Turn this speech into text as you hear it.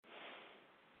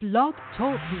Blog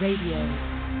Talk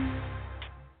Radio.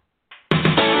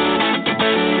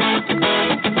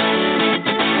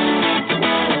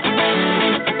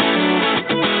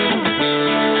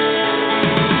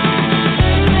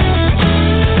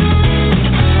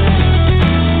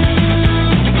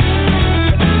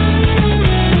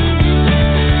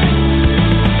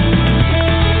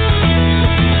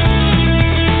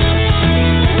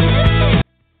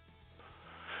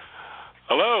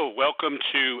 Welcome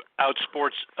to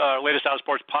Outsports, latest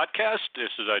Outsports podcast. This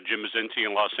is Jim Mazzinti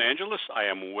in Los Angeles. I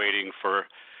am waiting for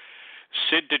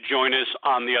Sid to join us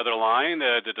on the other line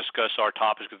to discuss our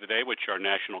topics of the day, which are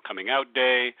National Coming Out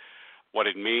Day, what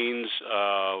it means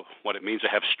to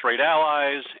have straight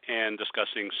allies, and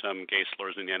discussing some gay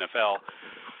slurs in the NFL.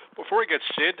 Before we get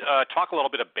Sid, talk a little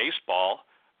bit of baseball.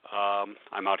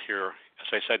 I'm out here,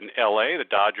 as I said, in L.A. The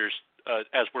Dodgers,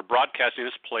 as we're broadcasting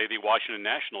this, play the Washington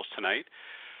Nationals tonight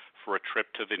for a trip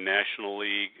to the National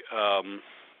League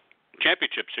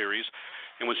Championship Series.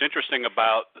 And what's interesting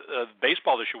about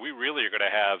baseball this year, we really are going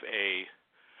to have a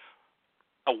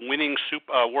winning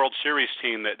World Series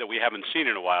team that we haven't seen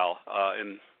in a while.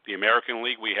 In the American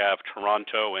League, we have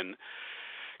Toronto and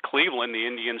Cleveland. The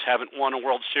Indians haven't won a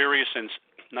World Series since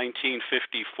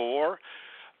 1954.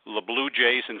 The Blue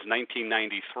Jays since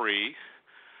 1993.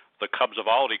 The Cubs have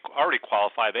already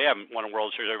qualified. They haven't won a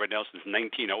World Series everybody else since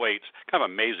 1908. It's kind of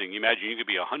amazing. You imagine you could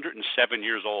be 107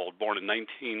 years old, born in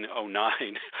 1909,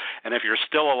 and if you're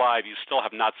still alive, you still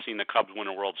have not seen the Cubs win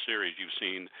a World Series. You've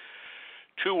seen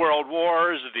 2 world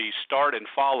wars, the start and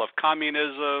fall of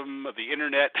communism, the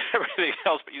internet, everything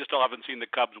else, but you still haven't seen the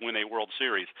Cubs win a World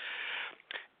Series.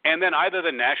 And then either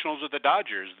the Nationals or the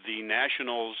Dodgers. The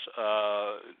Nationals,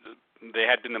 they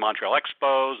had been the Montreal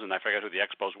Expos, and I forget who the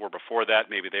Expos were before that.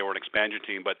 Maybe they were an expansion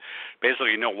team. But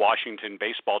basically, Washington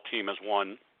baseball team has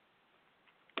won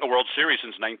a World Series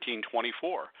since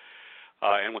 1924.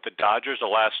 And with the Dodgers, the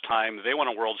last time they won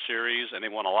a World Series, and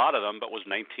they won a lot of them, but was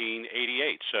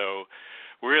 1988. So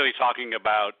we're really talking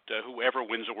about whoever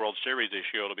wins the World Series this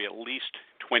year, it'll be at least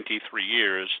 23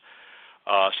 years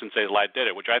since they last did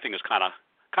it, which I think is kind of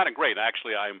great.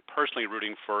 Actually, I'm personally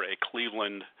rooting for a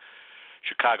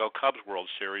Cleveland-Chicago Cubs World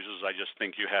Series, as I just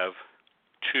think you have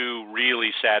 2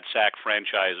 really sad sack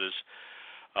franchises.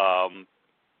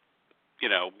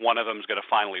 One of them is going to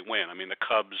finally win. I mean, the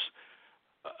Cubs,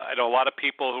 I know a lot of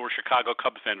people who were Chicago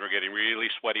Cubs fans were getting really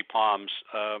sweaty palms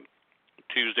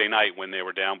Tuesday night when they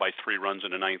were down by 3 runs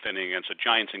in the 9th inning against the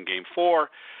Giants in Game 4.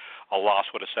 A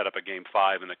loss would have set up a Game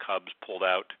 5, and the Cubs pulled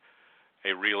out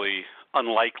a really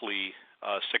unlikely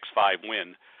 6-5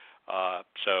 win.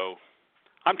 So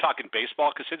I'm talking baseball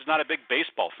because Sid's not a big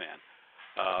baseball fan.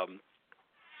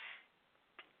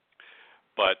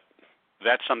 But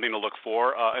that's something to look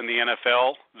for. In the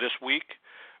NFL this week,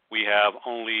 we have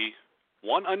only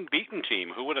one unbeaten team.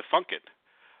 Who would have thunk it?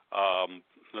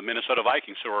 The Minnesota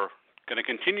Vikings, who are going to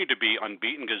continue to be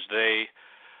unbeaten because they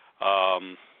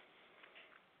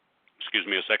excuse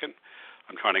me a second.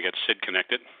 I'm trying to get Sid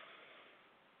connected.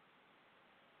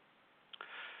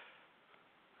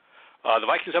 The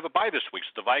Vikings have a bye this week.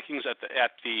 So the Vikings at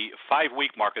the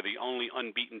 5-week mark are the only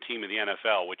unbeaten team in the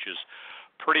NFL, which is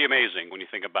pretty amazing when you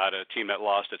think about a team that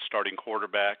lost its starting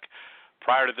quarterback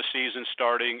prior to the season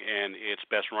starting and its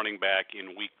best running back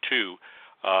in week 2.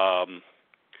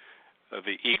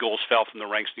 The Eagles fell from the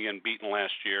ranks to the unbeaten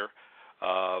last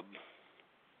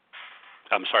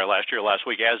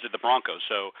week, as did the Broncos.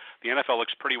 So the NFL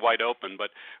looks pretty wide open.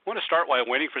 But I want to start while I'm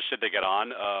waiting for Sid to get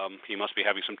on. He must be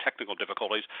having some technical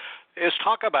difficulties. Is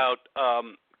talk about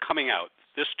coming out.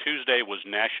 This Tuesday was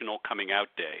National Coming Out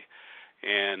Day.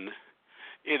 And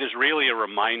it is really a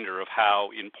reminder of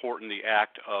how important the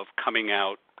act of coming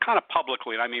out kind of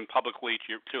publicly, and I mean publicly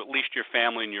to at least your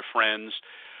family and your friends,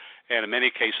 and in many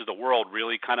cases the world,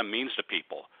 really kind of means to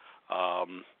people.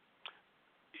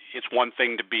 It's one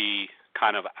thing to be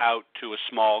kind of out to a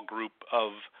small group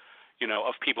of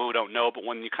people who don't know, but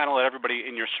when you kind of let everybody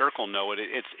in your circle know it,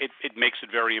 it makes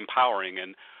it very empowering.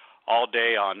 And all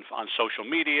day on social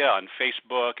media, on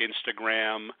Facebook,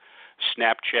 Instagram,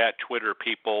 Snapchat, Twitter,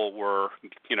 people were,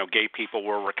 gay people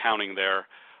were recounting their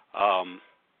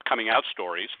coming out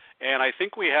stories. And I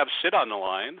think we have Sid on the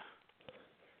line.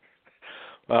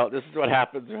 Well, this is what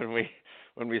happens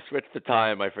when we switch the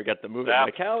time. I forget to move it in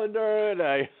my calendar,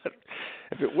 and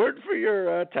if it weren't for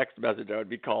your text message, I would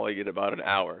be calling in about an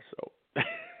hour. So.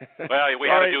 Well, we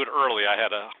had to do it early. I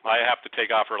have to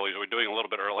take off early, so we're doing a little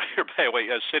bit earlier. But anyway,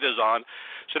 Sid is on.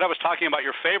 Sid, I was talking about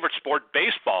your favorite sport,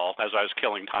 baseball, as I was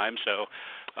killing time. So.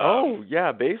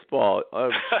 Baseball.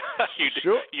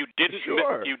 You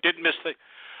didn't miss the.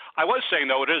 I was saying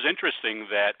though, it is interesting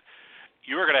that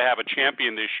you're going to have a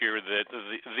champion this year that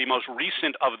the most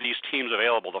recent of these teams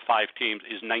available, the 5 teams,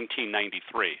 is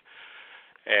 1993.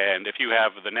 And if you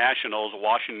have the Nationals,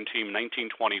 Washington team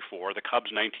 1924, the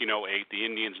Cubs 1908, the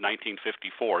Indians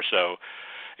 1954. So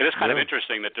it is kind of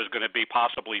interesting that there's going to be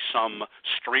possibly some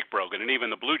streak broken. And even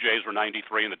the Blue Jays were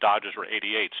 93 and the Dodgers were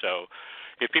 88. So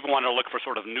if people want to look for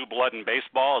sort of new blood in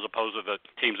baseball as opposed to the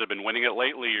teams that have been winning it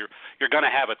lately, you're going to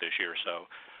have it this year. So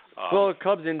well,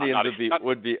 Cubs Indians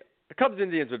would be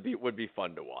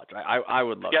fun to watch. I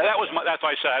would love. Yeah, that's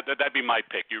why I said that'd be my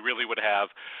pick.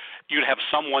 You'd have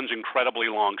someone's incredibly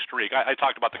long streak. I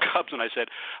talked about the Cubs and I said,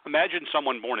 imagine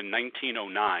someone born in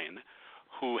 1909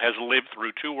 who has lived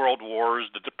through 2 world wars,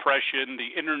 the Depression, the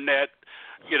internet,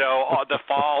 the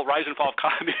rise and fall of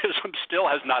communism, still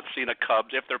has not seen a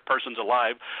Cubs, if their person's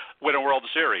alive, win a World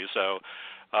Series. So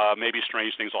maybe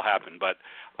strange things will happen. But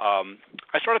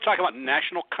I started talking about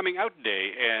National Coming Out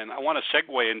Day, and I want to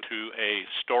segue into a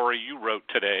story you wrote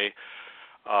today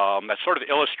that sort of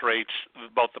illustrates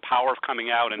both the power of coming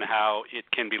out and how it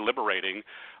can be liberating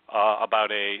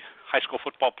about a high school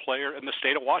football player in the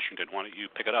state of Washington. Why don't you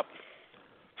pick it up?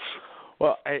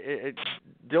 Well,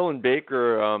 Dylan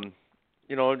Baker,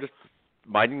 just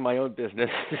minding my own business,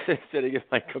 sitting at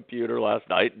my computer last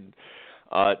night, and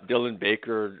Dylan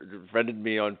Baker friended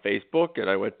me on Facebook, and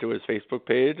I went to his Facebook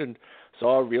page and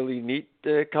saw a really neat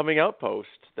coming out post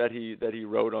that he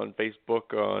wrote on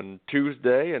Facebook on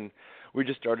Tuesday, and we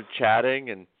just started chatting,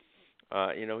 and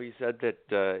he said that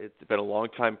it's been a long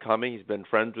time coming. He's been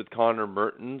friends with Connor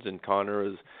Mertens, and Connor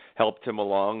has helped him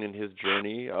along in his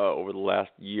journey over the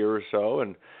last year or so,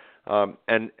 and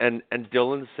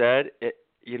Dylan said,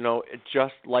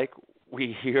 just like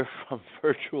we hear from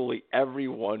virtually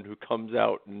everyone who comes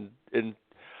out in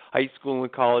high school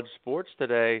and college sports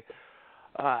today,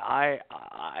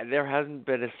 there hasn't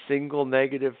been a single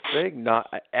negative thing.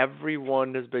 Not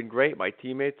everyone has been great. My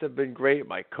teammates have been great.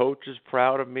 My coach is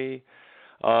proud of me,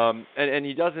 and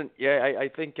he doesn't. Yeah, I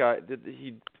think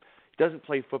he doesn't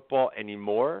play football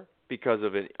anymore because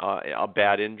of a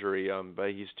bad injury.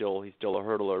 But he's still a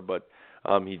hurdler. But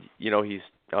he's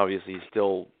obviously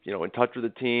still in touch with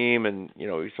the team, and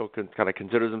he still kind of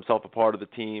considers himself a part of the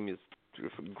team. His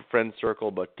friend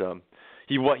circle, but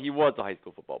he was a high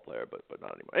school football player, but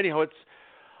not anymore. Anyhow, it's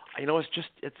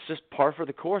just par for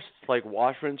the course. It's like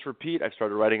wash, rinse, repeat. I've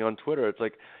started writing on Twitter. It's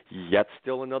like yet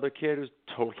still another kid who's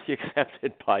totally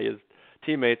accepted by his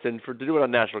teammates, and to do it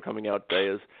on National Coming Out Day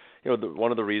is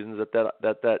one of the reasons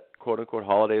that quote unquote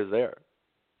holiday is there.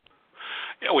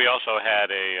 Yeah, we also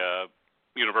had a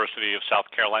University of South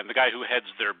Carolina, the guy who heads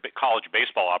their college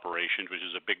baseball operations, which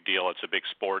is a big deal. It's a big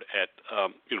sport at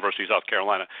University of South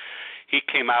Carolina. He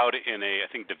came out in I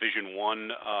think Division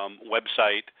I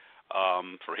website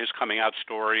for his coming out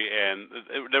story, and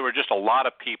there were just a lot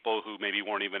of people who maybe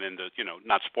weren't even into,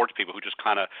 not sports people, who just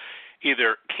kind of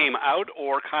either came out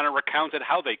or kind of recounted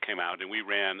how they came out. And we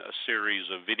ran a series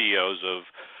of videos of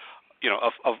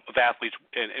athletes,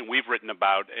 and we've written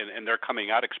about and their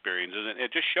coming out experiences, and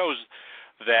it just shows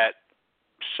that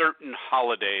certain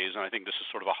holidays, and I think this is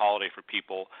sort of a holiday for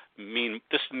people, means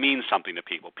something to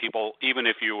people. People, even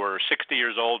if you were 60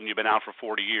 years old and you've been out for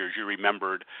 40 years, you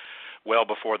remembered well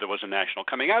before there was a National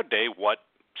Coming Out Day what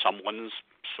someone's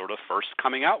sort of first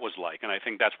coming out was like, and I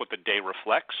think that's what the day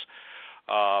reflects.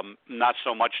 Not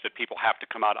so much that people have to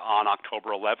come out on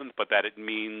October 11th, but that it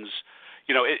means,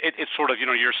 it's sort of,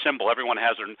 your symbol. Everyone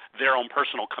has their own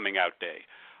personal coming out day.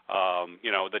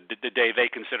 The day they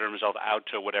consider themselves out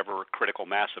to whatever critical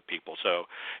mass of people. So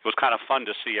it was kind of fun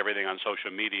to see everything on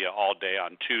social media all day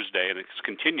on Tuesday, and it's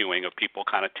continuing of people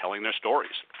kind of telling their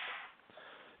stories.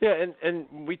 Yeah, and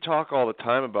we talk all the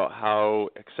time about how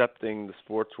accepting the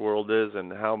sports world is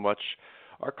and how much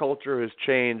our culture has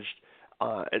changed.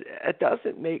 It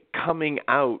doesn't make coming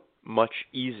out much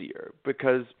easier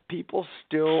because people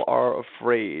still are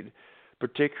afraid,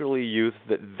 particularly youth,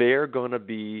 that they're going to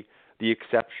be the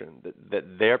exception,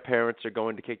 that their parents are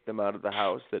going to kick them out of the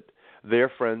house, that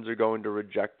their friends are going to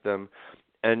reject them.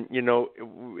 And,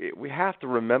 we have to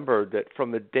remember that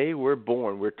from the day we're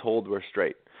born, we're told we're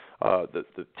straight.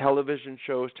 The television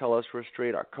shows tell us we're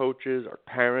straight. Our coaches, our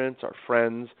parents, our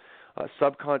friends,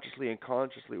 subconsciously and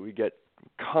consciously, we get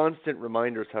constant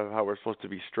reminders of how we're supposed to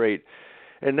be straight.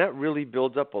 And that really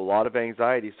builds up a lot of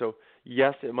anxiety. So,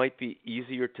 yes, it might be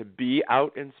easier to be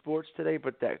out in sports today,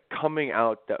 but that coming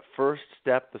out, that first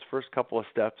step, those first couple of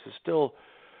steps is still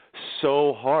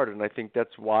so hard. And I think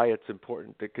that's why it's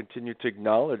important to continue to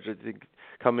acknowledge. I think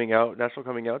National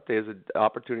Coming Out Day is an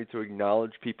opportunity to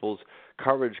acknowledge people's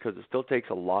courage, because it still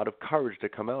takes a lot of courage to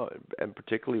come out, and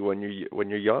particularly when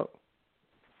you're young.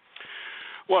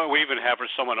 Well, we even have for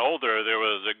someone older, there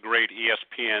was a great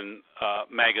ESPN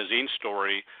magazine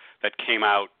story that came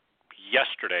out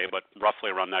yesterday, but roughly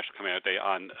around National Coming Out Day,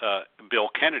 on Bill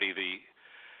Kennedy,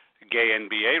 the gay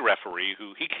NBA referee,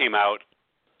 who he came out.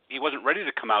 He wasn't ready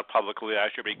to come out publicly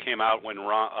last year, but he came out when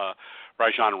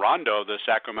Rajon Rondo, the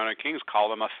Sacramento Kings,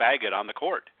 called him a faggot on the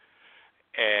court.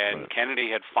 And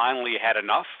Kennedy had finally had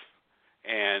enough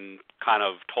and kind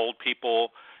of told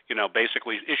people,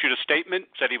 basically issued a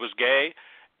statement, said he was gay.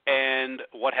 And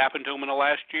what happened to him in the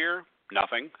last year?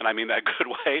 Nothing. And I mean that good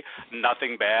way.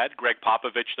 Nothing bad. Greg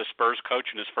Popovich, the Spurs coach,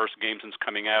 in his first game since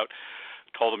coming out,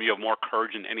 told him, "You have more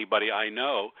courage than anybody I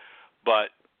know." But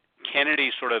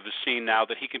Kennedy sort of is seen now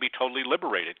that he can be totally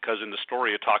liberated, because in the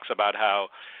story it talks about how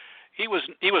he was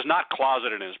not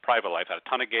closeted in his private life, had a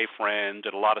ton of gay friends,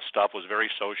 did a lot of stuff, was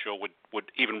very social,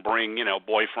 would even bring,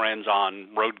 boyfriends on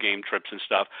road game trips and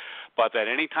stuff. But that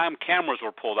any time cameras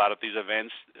were pulled out at these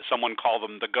events, someone called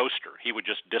him the ghoster. He would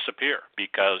just disappear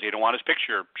because he didn't want his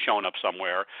picture showing up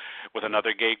somewhere with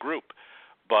another gay group.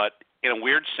 But in a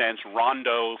weird sense,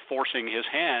 Rondo forcing his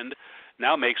hand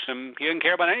now makes him, he doesn't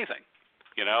care about anything.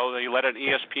 They let an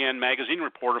ESPN magazine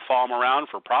reporter follow him around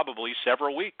for probably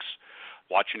several weeks,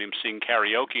 watching him sing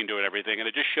karaoke and doing everything. And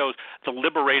it just shows the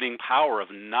liberating power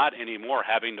of not anymore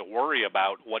having to worry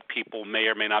about what people may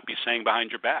or may not be saying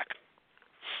behind your back.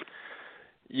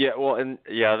 Yeah, well, and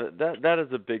that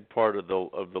is a big part of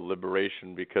the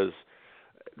liberation, because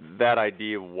that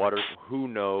idea of who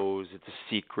knows, it's a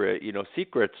secret.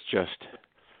 Secrets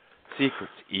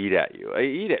eat at you. They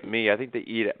eat at me. I think they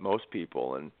eat at most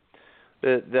people, and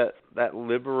that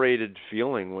liberated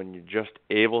feeling when you're just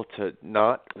able to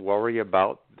not worry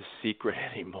about the secret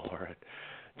anymore.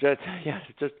 Just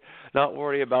not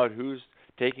worry about who's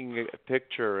taking a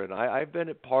picture. And I've been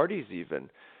at parties even,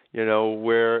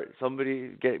 where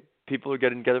people are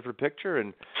getting together for a picture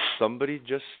and somebody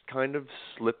just kind of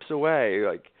slips away.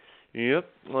 Like, yep,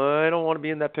 I don't want to be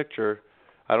in that picture.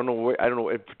 I don't know.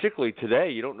 And particularly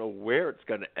today, you don't know where it's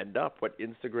going to end up. What,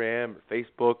 Instagram or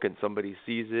Facebook, and somebody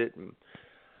sees it, and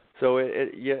so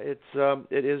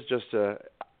it is just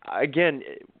again.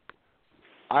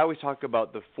 I always talk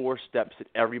about the 4 steps that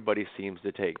everybody seems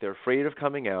to take. They're afraid of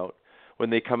coming out. When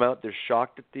they come out, they're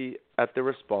shocked at the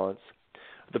response.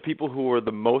 The people who were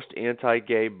the most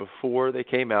anti-gay before they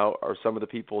came out are some of the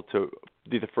people to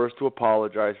be the first to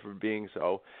apologize for being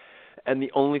so. And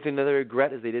the only thing that they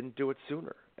regret is they didn't do it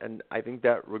sooner. And I think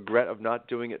that regret of not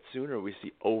doing it sooner we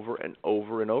see over and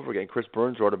over and over again. Chris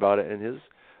Burns wrote about it in his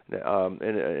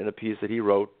in a piece that he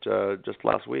wrote just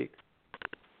last week.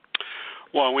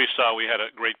 Well, we had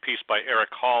a great piece by Eric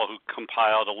Hall, who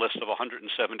compiled a list of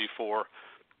 174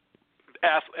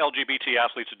 LGBT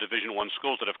athletes at Division I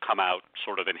schools that have come out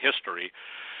sort of in history.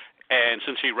 And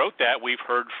since he wrote that, we've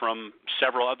heard from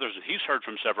several others, and he's heard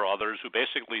from several others who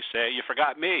basically say, "You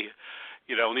forgot me."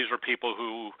 And these were people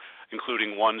who,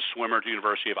 including one swimmer at the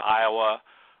University of Iowa,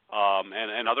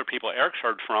 and other people Eric's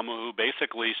heard from, who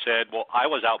basically said, "Well, I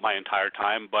was out my entire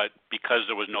time, but because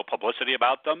there was no publicity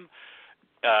about them,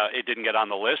 it didn't get on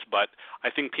the list." But I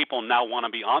think people now want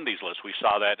to be on these lists. We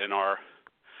saw that in our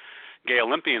Gay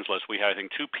Olympians list. We had, I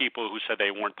think, 2 people who said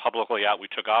they weren't publicly out. We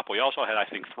took off. We also had, I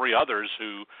think, 3 others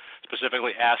who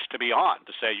specifically asked to be on,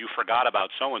 to say, "You forgot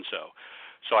about so-and-so."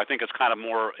 So I think it's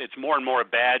more and more a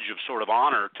badge of sort of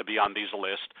honor to be on these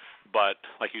lists. But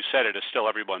like you said, it is still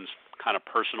everyone's kind of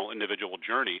personal, individual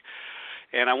journey.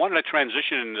 And I wanted to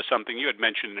transition into something you had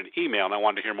mentioned in an email, and I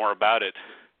wanted to hear more about it.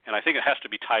 And I think it has to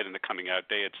be tied into Coming Out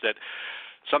Day. It's that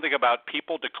something about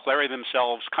people declaring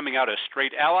themselves coming out as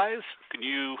straight allies. Can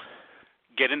you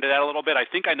get into that a little bit? I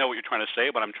think I know what you're trying to say,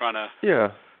 but I'm trying to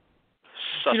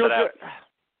suss it out.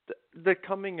 The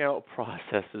coming out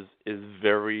process is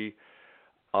very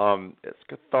it's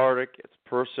cathartic, it's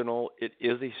personal, it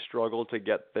is a struggle to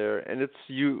get there, and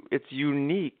it's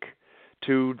unique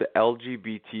to the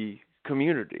LGBT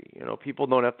community. People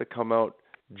don't have to come out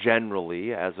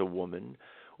generally as a woman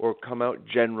or come out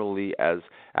generally as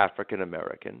African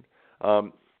American.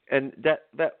 And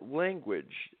that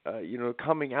language,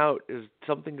 coming out is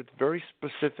something that's very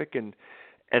specific, and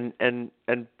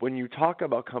when you talk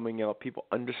about coming out, people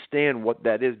understand what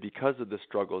that is because of the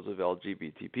struggles of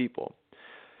LGBT people.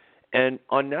 And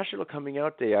on National Coming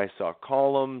Out Day, I saw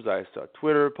columns, I saw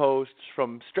Twitter posts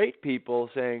from straight people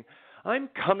saying, "I'm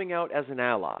coming out as an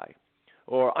ally,"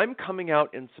 or "I'm coming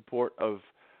out in support of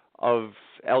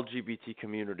LGBT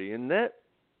community." And that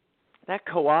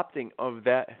co-opting of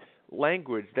that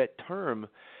language, that term,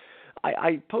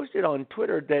 I posted on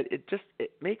Twitter that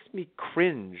it makes me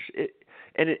cringe.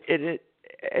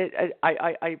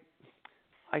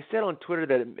 I said on Twitter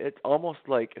that it's almost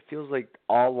like it feels like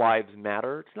all lives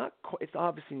matter. It's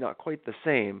obviously not quite the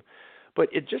same, but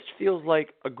it just feels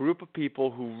like a group of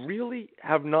people who really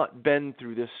have not been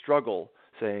through this struggle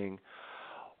saying,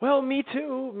 "Well, me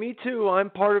too. I'm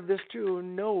part of this too."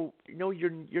 No,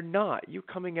 you're not. You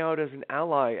coming out as an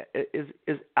ally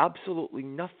is absolutely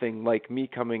nothing like me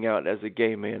coming out as a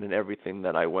gay man and everything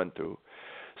that I went through.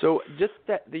 So just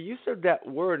that the use of that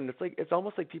word, and it's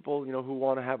almost like people who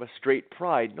want to have a straight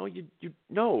pride. No,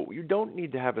 you don't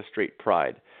need to have a straight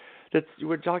pride.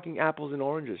 We're talking apples and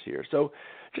oranges here. So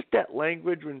just that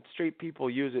language when straight people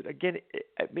use it, again,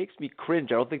 it makes me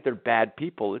cringe. I don't think they're bad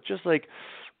people. It's just like,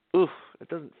 oof, it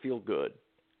doesn't feel good.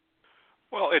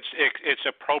 Well, it's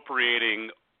appropriating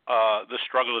the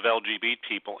struggle of LGBT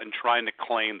people and trying to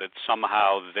claim that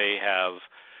somehow they have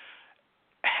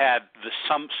had the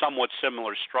somewhat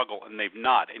similar struggle, and they've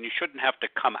not. And you shouldn't have to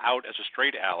come out as a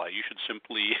straight ally. You should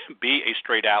simply be a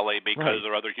straight ally because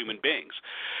they're other human beings.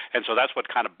 And so that's what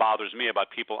kind of bothers me about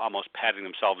people almost patting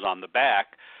themselves on the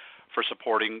back for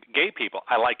supporting gay people.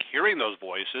 I like hearing those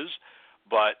voices,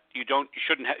 but you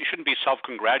shouldn't be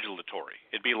self-congratulatory.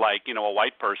 It'd be like, a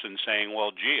white person saying,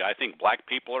 "Well, gee, I think black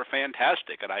people are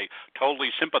fantastic, and I totally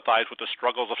sympathize with the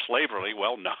struggles of slavery."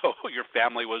 Well, no, your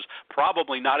family was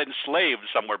probably not enslaved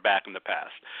somewhere back in the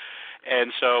past.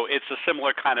 And so it's a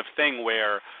similar kind of thing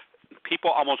where people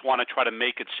almost want to try to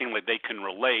make it seem like they can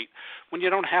relate when you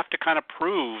don't have to kind of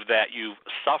prove that you've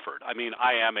suffered. I mean,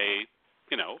 I am a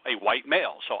white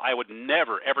male. So I would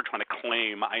never, ever try to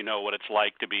claim I know what it's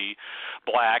like to be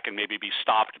black and maybe be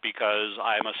stopped because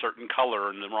I'm a certain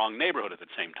color in the wrong neighborhood at the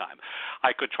same time.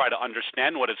 I could try to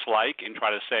understand what it's like and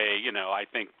try to say, I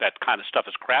think that kind of stuff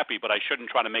is crappy, but I shouldn't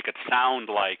try to make it sound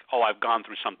like, oh, I've gone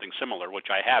through something similar,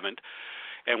 which I haven't.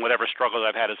 And whatever struggles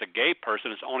I've had as a gay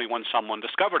person is only when someone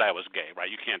discovered I was gay, right?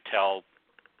 You can't tell,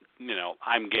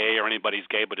 I'm gay or anybody's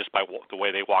gay, but just by the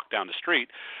way they walk down the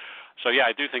street. So, yeah,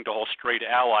 I do think the whole straight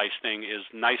allies thing is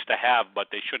nice to have, but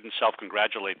they shouldn't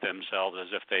self-congratulate themselves as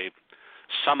if they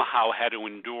somehow had to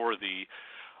endure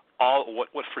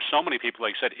what for so many people,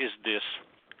 like I said, is this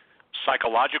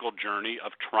psychological journey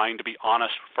of trying to be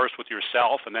honest first with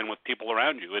yourself and then with people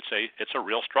around you. It's a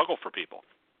real struggle for people.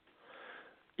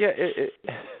 Yeah,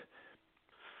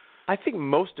 I think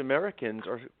most Americans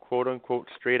are quote-unquote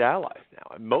straight allies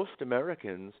now. Most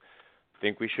Americans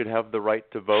think we should have the right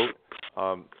to vote.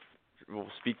 Will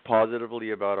speak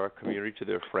positively about our community to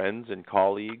their friends and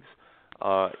colleagues.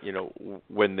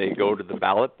 When they go to the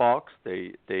ballot box,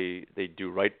 they do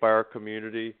right by our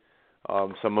community.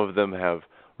 Some of them have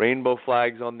rainbow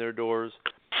flags on their doors,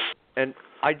 and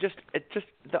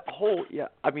the whole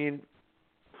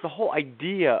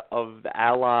idea of the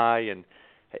ally and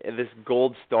this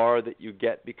gold star that you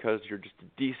get because you're just a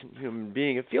decent human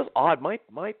being. It feels odd.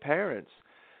 My parents.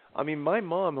 My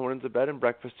mom runs a bed and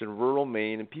breakfast in rural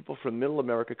Maine, and people from Middle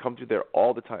America come through there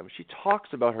all the time. She talks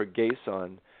about her gay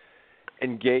son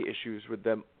and gay issues with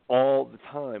them all the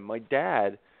time. My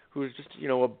dad, who's just,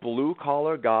 a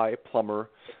blue-collar guy, plumber,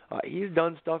 he's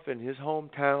done stuff in his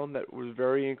hometown that was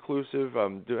very inclusive,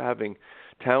 having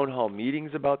town hall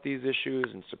meetings about these issues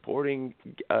and supporting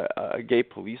a gay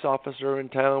police officer in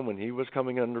town when he was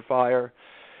coming under fire.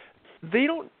 They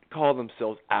don't call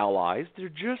themselves allies. They're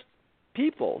just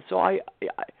people. So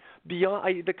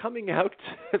the coming out,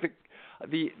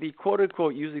 the quote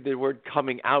unquote, usually the word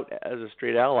coming out as a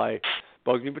straight ally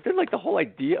bugs me. But then the whole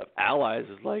idea of allies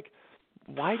is like,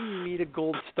 why do you need a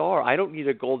gold star? I don't need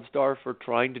a gold star for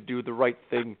trying to do the right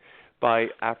thing by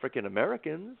African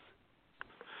Americans.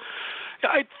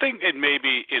 I think it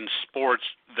maybe in sports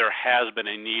there has been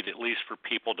a need at least for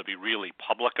people to be really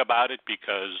public about it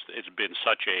because it's been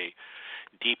such a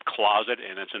deep closet,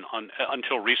 and it's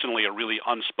until recently a really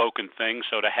unspoken thing.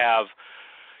 So to have,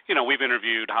 we've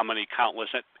interviewed countless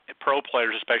pro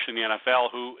players, especially in the NFL,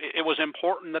 who it was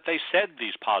important that they said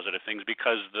these positive things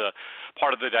because the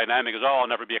part of the dynamic is, I'll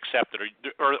never be accepted,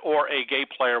 or a gay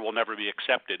player will never be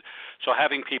accepted. So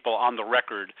having people on the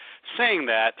record saying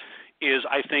that is,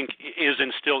 I think, is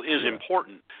and still is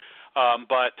important.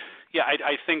 But yeah,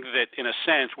 I think that in a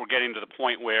sense we're getting to the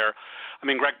point where,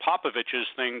 Greg Popovich's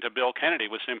thing to Bill Kennedy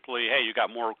was simply, hey, you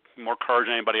got more courage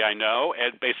than anybody I know,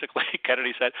 and basically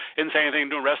Kennedy said, didn't say anything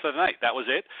to the rest of the night. That was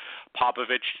it.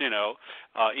 Popovich,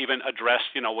 even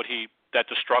addressed, that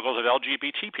the struggles of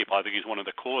LGBT people. I think he's one of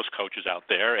the coolest coaches out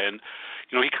there, and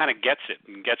he kind of gets it.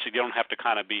 You don't have to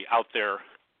kind of be out there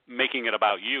making it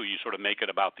about you. You sort of make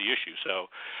it about the issue. So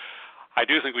I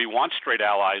do think we want straight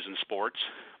allies in sports,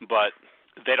 but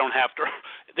they don't have to.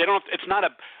 They don't. It's not a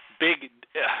big.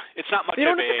 It's not much. They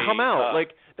don't of have to come out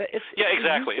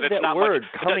exactly. It's not word,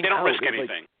 much. coming they don't out risk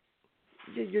anything.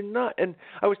 you're not. And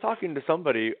I was talking to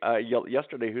somebody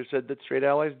yesterday who said that straight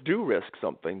allies do risk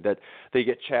something, that they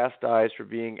get chastised for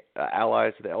being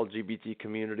allies to the LGBT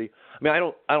community. I mean, I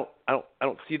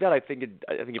don't see that. I think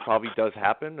it probably does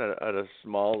happen at a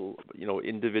small,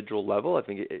 individual level. I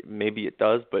think maybe it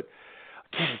does, but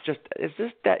again, it's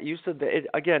just that use of the.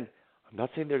 Again, I'm not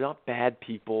saying they're not bad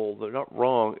people. They're not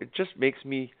wrong. It just makes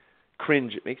me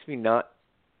cringe. It makes me not.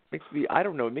 I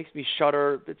don't know. It makes me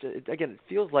shudder. Again, it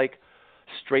feels like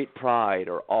straight pride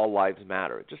or all lives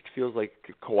matter. It just feels like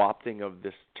co-opting of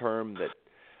this term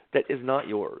that is not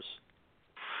yours.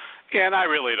 Yeah, and I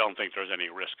really don't think there's any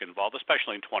risk involved,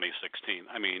 especially in 2016.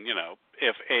 I mean,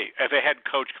 if a head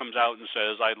coach comes out and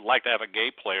says, "I'd like to have a gay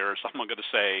player," is someone going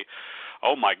to say,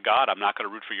 "Oh my God, I'm not going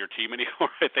to root for your team anymore"?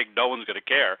 I think no one's going to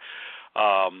care.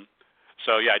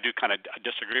 So yeah, I do kind of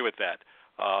disagree with that.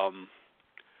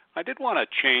 I did want to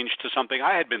change to something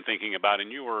I had been thinking about, and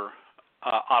you were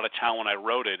out of town when I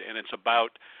wrote it, and it's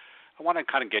about, I want to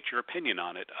kind of get your opinion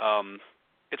on it.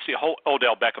 It's the whole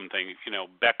Odell Beckham thing.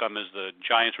 Beckham is the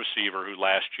Giants receiver who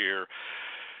last year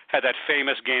had that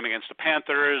famous game against the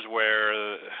Panthers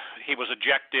where he was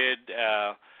ejected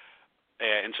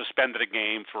and suspended a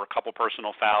game for a couple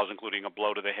personal fouls, including a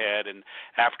blow to the head, and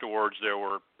afterwards there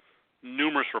were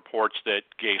numerous reports that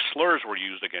gay slurs were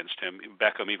used against him.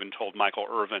 Beckham even told Michael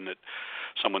Irvin, that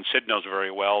someone Sid knows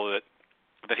very well, that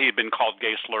he had been called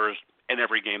gay slurs in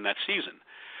every game that season.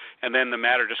 And then the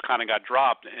matter just kind of got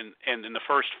dropped. And in the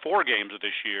first 4 games of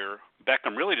this year,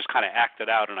 Beckham really just kind of acted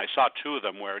out. And I saw 2 of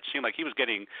them where it seemed like he was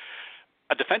getting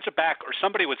a defensive back or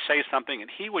somebody would say something and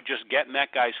he would just get in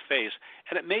that guy's face.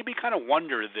 And it made me kind of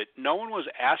wonder that no one was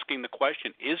asking the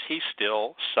question, is he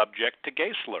still subject to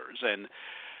gay slurs? And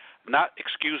not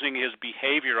excusing his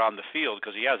behavior on the field,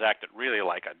 because he has acted really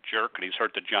like a jerk and he's hurt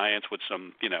the Giants with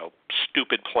some,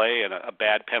 stupid play and a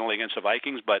bad penalty against the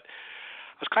Vikings. But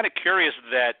I was kind of curious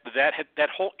that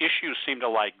whole issue seemed to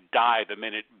die the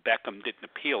minute Beckham didn't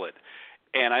appeal it.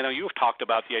 And I know you've talked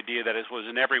about the idea that it was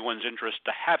in everyone's interest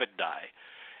to have it die.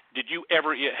 Did you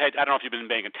ever? I don't know if you've been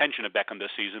paying attention to Beckham this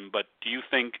season, but do you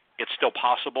think it's still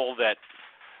possible that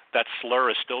that slur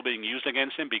is still being used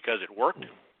against him because it worked?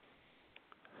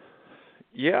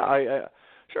 Yeah,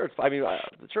 sure.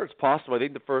 Sure it's possible. I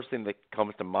think the first thing that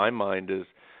comes to my mind is,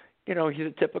 he's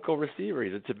a typical receiver.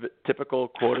 He's a typical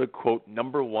quote-unquote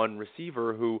number one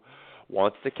receiver who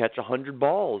wants to catch 100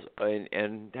 balls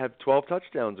and have 12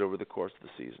 touchdowns over the course of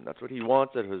the season. That's what he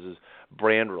wants. That's what his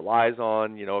brand relies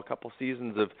on. A couple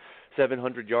seasons of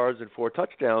 700 yards and 4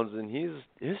 touchdowns, and he's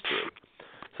history.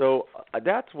 So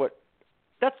that's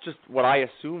just what I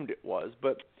assumed it was.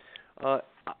 But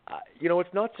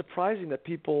it's not surprising that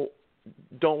people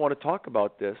don't want to talk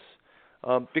about this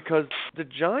because the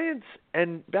Giants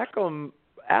and Beckham,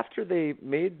 after they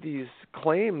made these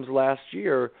claims last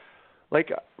year,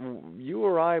 like you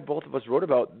or I, both of us wrote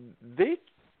about, they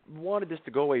wanted this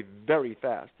to go away very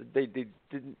fast. They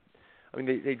didn't. I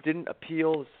mean, they didn't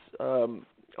appeal.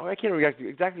 I can't remember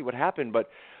exactly what happened, but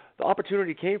the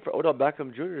opportunity came for Odell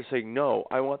Beckham Jr. to say, "No,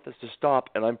 I want this to stop,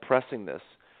 and I'm pressing this."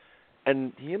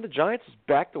 And he and the Giants just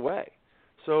backed away.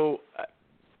 So,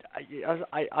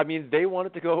 I mean, they want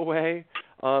it to go away,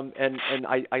 and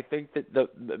I think that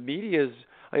the media's.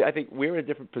 I think we're in a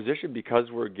different position because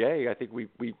we're gay. I think we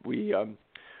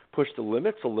push the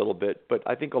limits a little bit, but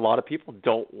I think a lot of people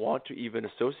don't want to even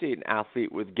associate an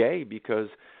athlete with gay because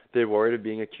they're worried of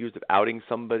being accused of outing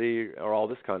somebody or all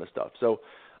this kind of stuff. So.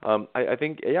 I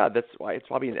think, that's why it's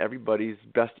probably in everybody's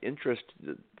best interest,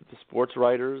 the sports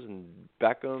writers and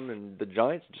Beckham and the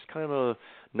Giants, just kind of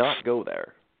not go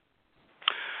there.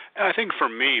 And I think for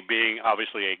me, being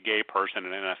obviously a gay person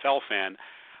and an NFL fan,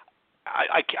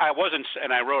 I wasn't,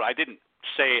 and I didn't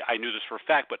say I knew this for a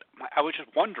fact, but I was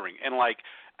just wondering, and I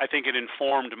think it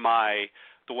informed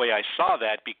the way I saw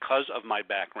that because of my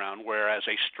background, whereas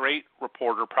a straight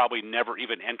reporter probably never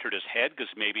even entered his head because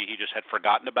maybe he just had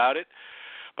forgotten about it.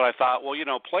 But I thought, well,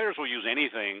 players will use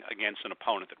anything against an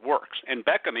opponent that works. And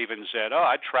Beckham even said,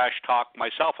 I'd trash talk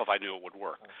myself if I knew it would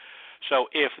work. So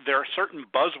if there are certain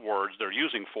buzzwords they're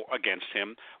using against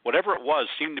him, whatever it was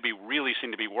seemed to be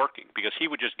working because he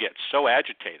would just get so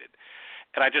agitated.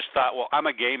 And I just thought, well, I'm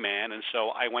a gay man, and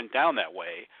so I went down that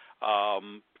way.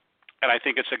 And I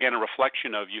think it's, again, a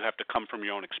reflection of you have to come from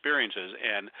your own experiences.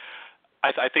 And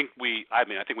I think we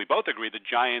both agree the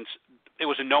Giants, it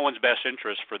was in no one's best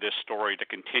interest for this story to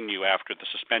continue after the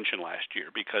suspension last year,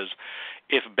 because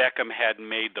if Beckham had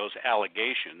made those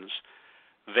allegations,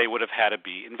 they would have had to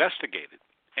be investigated.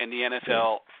 And the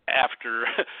NFL, after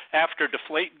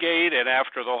Deflategate and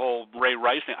after the whole Ray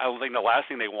Rice thing, I think the last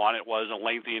thing they wanted was a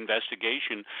lengthy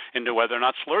investigation into whether or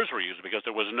not slurs were used, because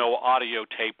there was no audio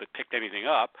tape that picked anything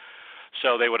up.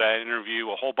 So they would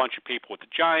interview a whole bunch of people with the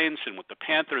Giants and with the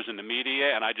Panthers and the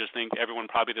media, and I just think everyone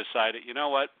probably decided, you know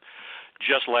what,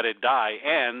 just let it die.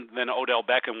 And then Odell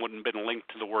Beckham wouldn't have been linked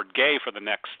to the word gay for the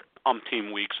next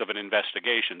umpteen weeks of an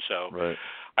investigation. So right.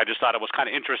 I just thought it was kind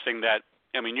of interesting that,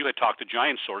 I mean, you had talked to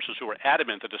Giants sources who were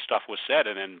adamant that this stuff was said,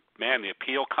 and then, man, the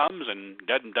appeal comes and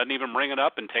doesn't even bring it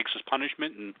up and takes his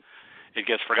punishment, and it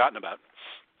gets forgotten about.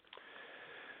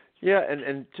 Yeah,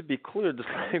 and to be clear, this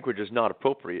language is not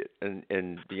appropriate in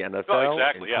the NFL, oh,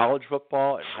 exactly, in college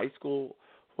football, in high school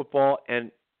football,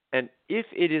 and if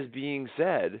it is being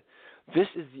said, this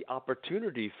is the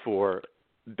opportunity for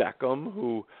Beckham,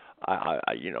 who I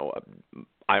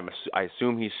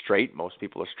assume he's straight. Most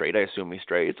people are straight. I assume he's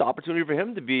straight. It's an opportunity for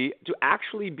him to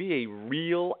actually be a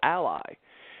real ally,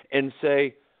 and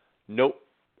say, nope,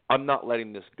 I'm not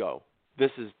letting this go.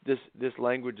 This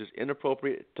language is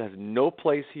inappropriate. It has no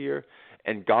place here,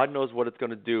 and God knows what it's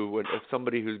going to do if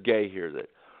somebody who's gay hears it.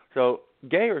 So,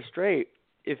 gay or straight,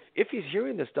 if he's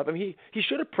hearing this stuff, I mean, he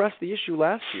should have pressed the issue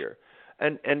last year,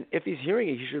 and if he's hearing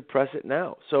it, he should press it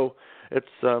now. So it's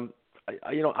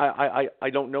I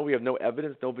don't know. We have no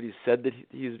evidence. Nobody's said that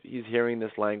he's hearing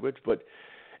this language, but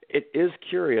it is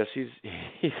curious.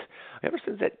 He's ever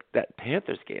since that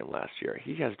Panthers game last year,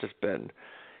 he has just been.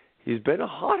 He's been a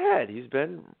hothead. He's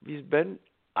been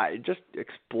just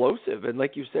explosive, and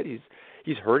like you said,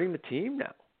 he's hurting the team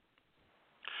now.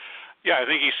 Yeah, I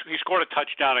think he scored a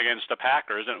touchdown against the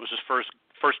Packers, and it was his first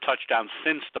touchdown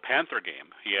since the Panther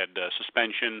game. He had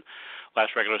suspension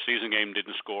last regular season game,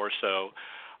 didn't score, so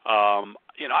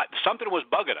something was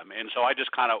bugging him, and so I just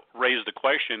kind of raised the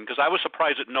question because I was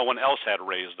surprised that no one else had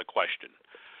raised the question.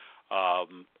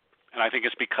 And I think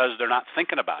it's because they're not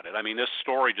thinking about it. I mean, this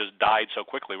story just died so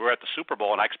quickly. We were at the Super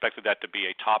Bowl, and I expected that to be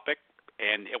a topic,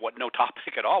 and it wasn't no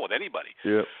topic at all with anybody.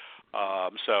 Yeah.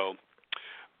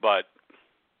 But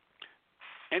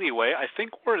anyway, I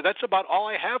think that's about all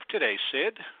I have today,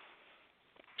 Sid.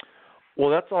 Well,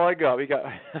 that's all I got. We got.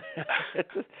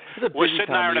 it's a Sid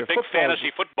and I are in a big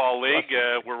fantasy football league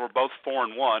where we're both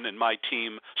 4-1, and my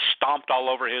team stomped all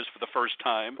over his for the first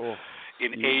time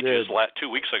in ages 2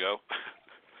 weeks ago.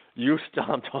 You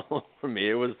stomped all over me.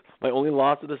 It was my only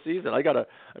loss of the season.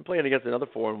 I'm playing against another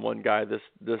 4-1 guy this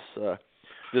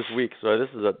week. So this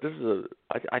is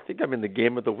I think I'm in the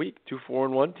game of the week. 2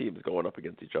 4-1 teams going up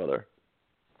against each other.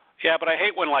 Yeah, but I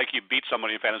hate when you beat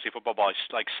somebody in fantasy football by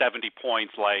 70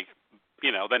 points,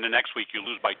 then the next week you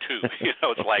lose by 2.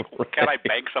 It's like, can I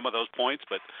bank some of those points?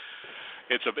 But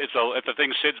it's a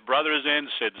thing. Sid's brother is in,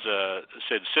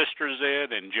 Sid's sister's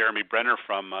in, and Jeremy Brenner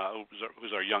from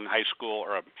who's our young high school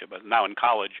or now in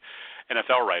college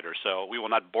NFL writer. So we will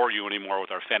not bore you anymore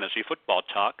with our fantasy football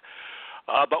talk,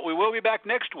 but we will be back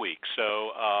next week.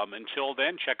 So until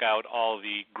then, check out all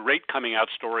the great coming out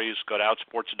stories. Go to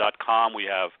outsports.com. We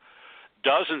have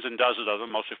dozens and dozens of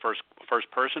them, mostly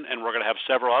first person, and we're going to have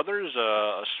several others: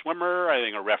 a swimmer, I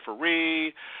think a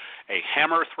referee, a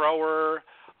hammer thrower.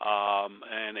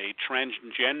 And a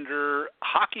transgender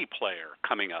hockey player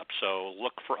coming up. So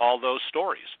look for all those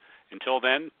stories. Until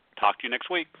then, talk to you next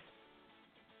week.